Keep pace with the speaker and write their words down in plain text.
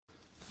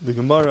The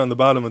Gemara on the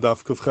bottom of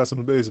Daf Kuf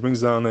Chesam Beis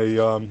brings down a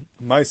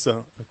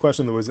Maisa, a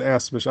question that was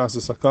asked B'Shas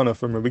Sakana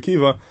from Rabbi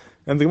Kiva,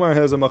 and the Gemara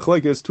has a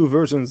machlekes, two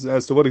versions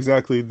as to what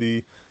exactly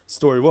the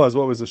story was,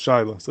 what was the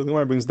shaila. So the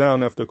Gemara brings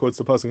down, after it quotes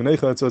the pasuk in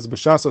Eicha, it says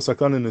B'Shas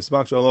Sakana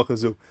Nisbach Halacha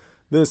Zu.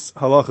 This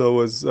halacha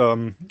was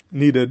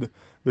needed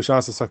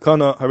B'Shas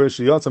Sakana Haresh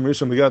Yatzam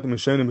Rishon Begat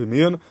Mishenim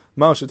B'Miyan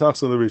Mal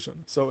Shetachsa L'Rishon.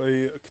 So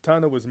a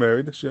Ketana was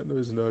married. There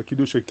was a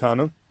Kiddush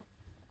Ketana,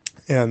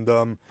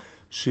 and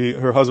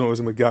her husband was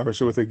a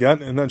Megarish with a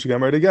get, and then she got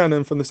married again,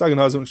 and from the second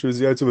husband she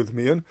was Yaitzu with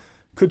Miyan.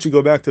 Could she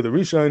go back to the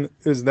Rishon?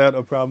 Is that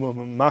a problem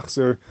of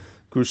Machzer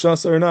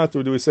Grushasa or not?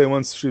 Or do we say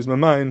once she's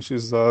Mamayin,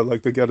 she's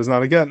like the get is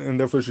not a get, and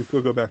therefore she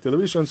could go back to the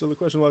Rishon? So the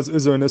question was,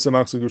 is there an Issa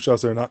Machzer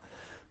Grushasa or not?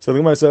 So the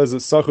Gemara says,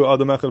 Sachru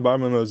Adam Echad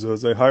Ba'arba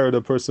Zuz. They hired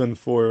a person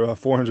for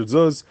 400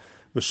 Zuz,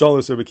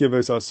 V'shalos Rabbi Kiva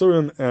Beis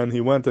Asurim, and he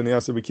went and he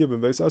asked Rabbi Kiva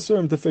Beis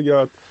Asurim to figure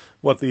out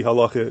what the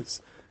halach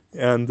is.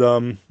 And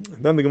then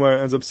the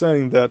Gemara ends up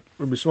saying that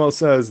Rabbi Shmuel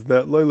says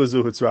that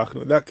Leilazu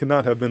Hitzrachnu. That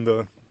cannot have been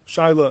the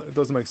Shaila. It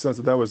doesn't make sense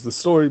that was the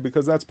story,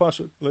 because that's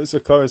Pashat.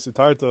 Le'isa kares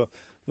itarta,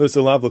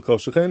 le'isa lav l'kol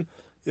shechen.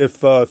 If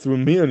through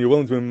Miyan you're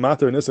willing to be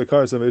matter and Issa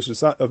kares of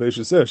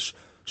Eishes Ish,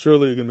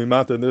 surely you're going to be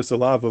matter and there's a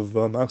lav of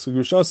Machzer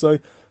Grushasai.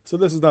 So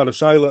this is not a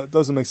Shaila. It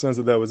doesn't make sense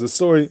that was the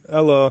story.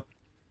 Ella,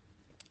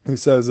 he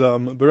says,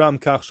 Baram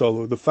Kach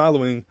Shalu. The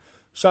following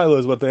Shaila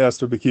is what they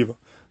asked Rabbi Kiva.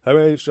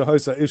 Harei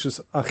shahaisa Eishes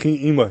Achi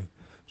Imai.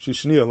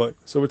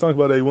 So we're talking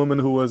about a woman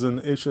who was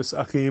an Eishes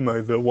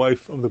Achimai, the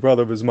wife of the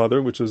brother of his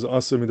mother, which is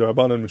Asir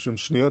Midarabanan Mishum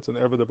Shnia. It's an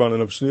Erva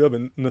Darabanan of Shnia,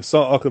 and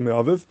Nasa Achim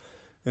Me'aviv.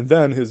 And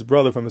then his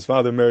brother from his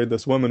father married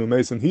this woman who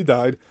Mason, he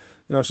died.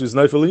 Now she's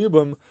Naifel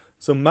Yibam.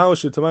 So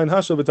Ma'osh Tamayin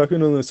Hasha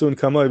V'takinu L'Nesun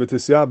Kamai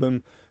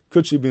V'Tisyabim.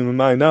 Could she be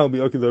Mamai now,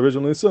 be okay the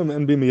original Nisum,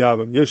 and be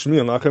Miyabim? Yesh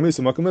Miyan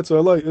Lachamisum Makom Mitzvah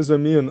Alai. Is there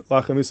Miyan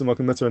Lachamisum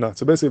Makom Mitzvah or not?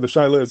 So basically the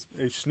Shaila is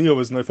a Shnia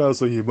was Naifel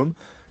Yibam.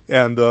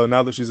 And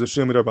now that she's a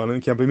Shemid Rabbanan,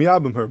 it can't be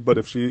Miyabim her. But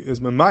if she is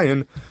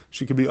Memayan,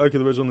 she could be Aike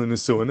the original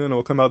Nisuin, and it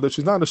will come out that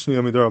she's not a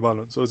Shemid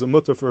Rabbanan. So is it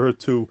mutter for her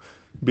to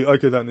be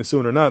Aike that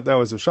Nisuin or not? That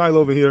was a Shaila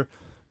over here.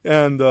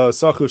 And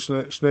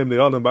Sachu Shneim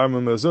the Adam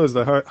Barman Mezuz,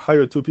 they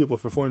hired two people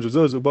for 400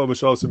 Zuz, Ubal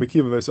Bashal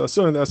Sebekiva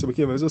Vesasur, and asked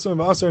Sebekiva Vesasur,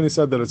 Vasur, and he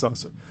said that it's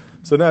Asur.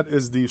 So that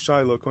is the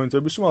Shaila according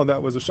to Bishmal.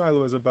 That was a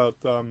Shaila was about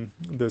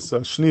this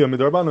Shnia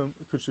Midrabanan,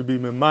 could she be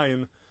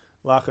Memayan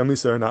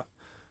Lachamisa or not?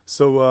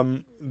 So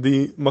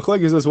the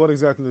machlekes is what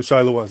exactly the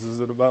shaila was. Is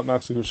it about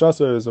Machzer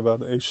Grushasa? Is it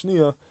about a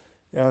shnia?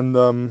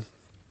 And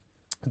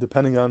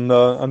depending on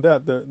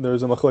that,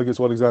 there's a machlekes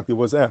what exactly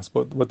was asked.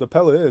 But what the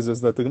pella is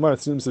that the Gemara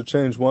seems to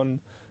change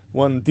one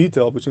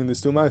detail between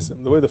these two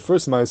ma'asim. The way the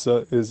first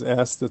ma'asa is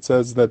asked, it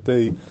says that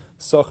they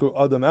Sachru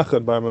Adam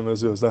Echad Ba'arba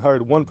Zuz. They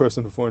hired one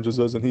person for 400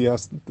 Zuz, and he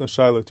asked the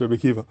shaila to Rabbi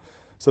Kiva.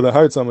 So they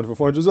hired someone for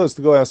 400 Zuz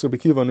to go ask Rabbi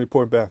Kiva and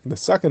report back. The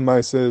second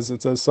ma'asa is,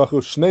 it says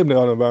Sachru Shnei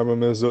Bnei Adam Ba'arba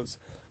Zuz.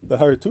 They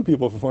hired two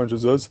people for 400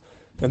 Zuz,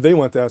 and they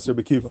went to ask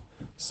Rabbi Kiva.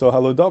 So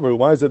halodaber,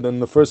 why is it in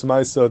the first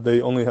ma'asa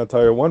they only had to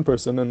hire one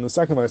person, and in the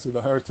second ma'asa they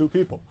hired two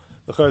people?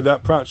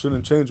 That prat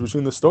shouldn't change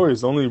between the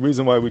stories. The only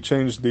reason why we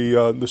changed the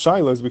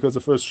shaila is because the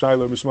first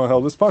shaila Mishma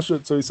held this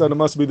pashut, so he said it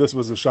must be this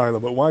was the shaila.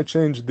 But why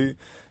change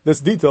this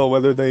detail,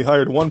 whether they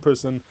hired one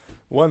person,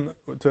 one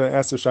to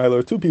ask the shaila,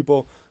 or two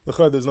people?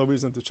 There's no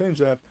reason to change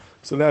that.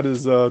 So that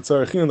is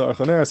Tzarachin, the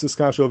Archaner, this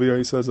Kash over here.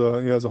 He says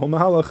he has a whole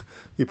mahalach.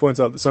 He points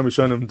out that some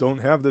Rishonim don't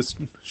have this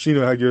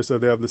Shinu HaGirsa,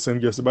 they have the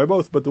same Girsa by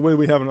both. But the way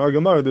we have in our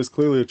Gemara, there's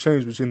clearly a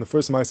change between the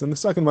first Maisa and the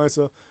second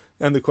Maisa,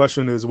 and the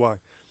question is why.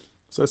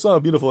 So I saw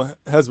a beautiful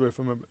hezber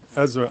from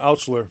Ezra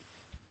Altshlor,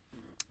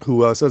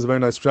 who says a very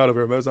nice shot of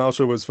her. Ezra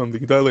Altshlor was from the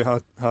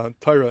Gedalei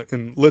HaTaira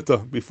in Lita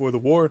before the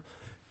war.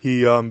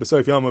 He,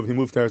 besides Yevamos, he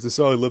moved to Eretz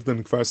Yisrael, he lived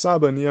in Kfar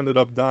Saba, and he ended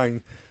up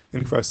dying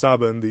in Kfar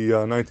Saba in the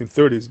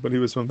 1930s. But he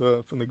was from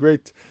the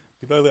great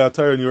Gedalei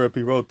HaTaira in Europe.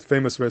 He wrote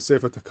famous for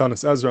Sefer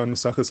Takanas Ezra and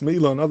Mesachas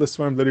Meila and other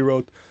svarim that he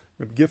wrote.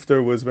 Reb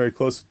Gifter was very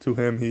close to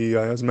him. He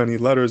has many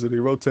letters that he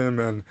wrote to him,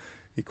 and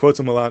he quotes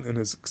him a lot in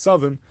his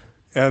Ksavim.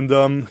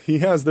 And he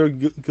has their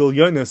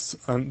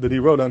Gilyonis that he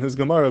wrote on his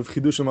Gemara of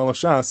Chidushim al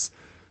Shas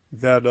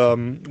that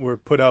were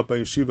put out by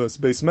Yeshiva's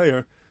base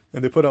mayor,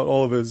 and they put out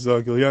all of his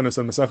Gilyonis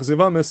and Mesachas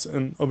Yevamos,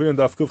 and over here in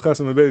Daf Kuf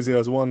Chesam Beis he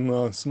has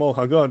one small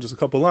Haggadah, just a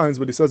couple lines,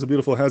 but he says a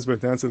beautiful hezber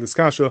to answer this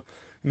kasha, and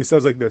he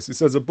says like this. He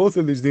says that both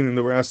of these dinim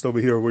that were asked over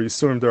here were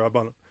Yisurim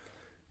Darabanan,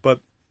 but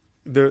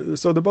they're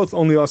both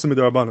only Asim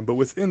Darabanan, but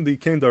within the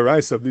Kain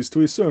Daraisa of these two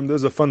Yisurim,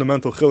 there's a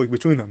fundamental chilik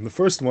between them. The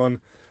first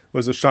one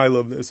was a shaila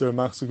of the Isser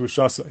Machzer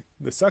Grushasai.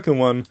 The second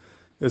one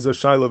is a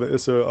shaila of the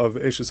Isser of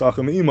Eishes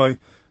Achim Imai,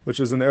 which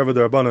is an Erva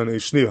Darabanan, a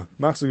Shnia.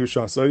 Machzer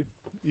Grushasai,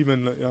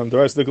 even on the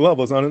rest of the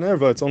level, is not an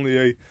Erva, it's only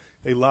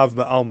a Lav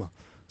Ba'alma.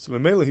 So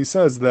in Mele he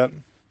says that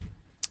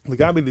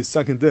Legabi the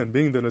second din,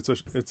 being that it's a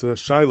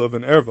shaila of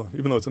an Erva,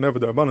 even though it's an Erva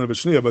Darabanan of a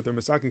Shnia, but they're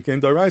Mesakin Kain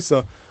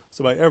Daraisa,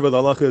 so by Erva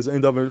the halacha is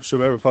Ein Davar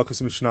Shaver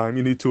Pakas Mishnayim,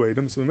 you need two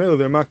items. So in Mele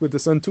they're makbid to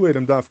send two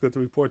items dafka to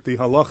report the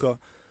halacha,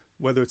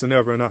 whether it's an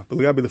erva or not. But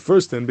Legabi the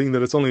first thing, being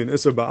that it's only an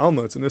Isser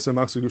Ba'alma, it's an Isser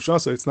Machzer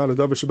Grushasa, it's not a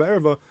Davar Sheba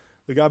Erva,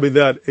 Legabi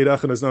that, Eid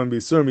Achad is not be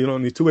Isser, you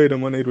don't need two Eid,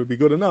 and one Eid would be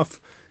good enough,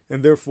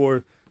 and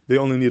therefore they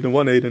only needed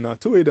 1 aid and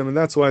not 2 aid, and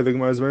that's why the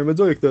Gemara is very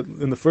meduik that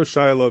in the first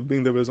shaila,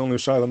 being there was only a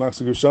shaila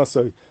machzor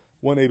gushasei,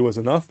 1 aid was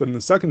enough, but in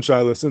the second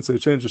shaila, since they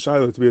changed the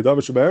shaila to be a davar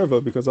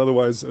sheba'erva, because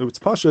otherwise it's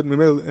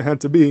pashut, it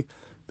had to be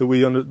that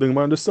the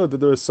Gemara understood that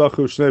there is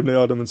sachu shnei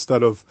bnei adam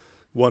instead of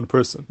one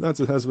person. That's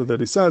the hezbollah that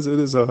he says. It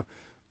is a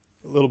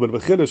little bit of a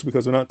chiddush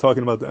because we're not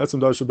talking about the etzem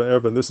davar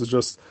sheba'erva, and this is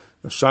just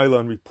a shaila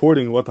on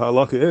reporting what the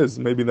halacha is.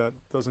 Maybe that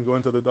doesn't go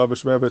into the davar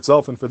sheba'erva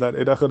itself, and for that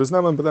eid echad is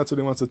neman, but that's what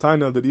he wants to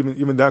taina, that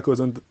even that goes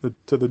into the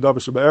davar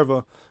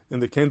sheba'erva in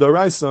the kein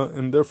daraisa,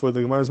 and therefore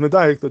the Gemara is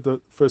medayik that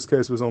the first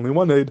case was only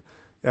 1 aid,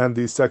 and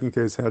the second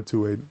case had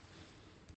 2 aid.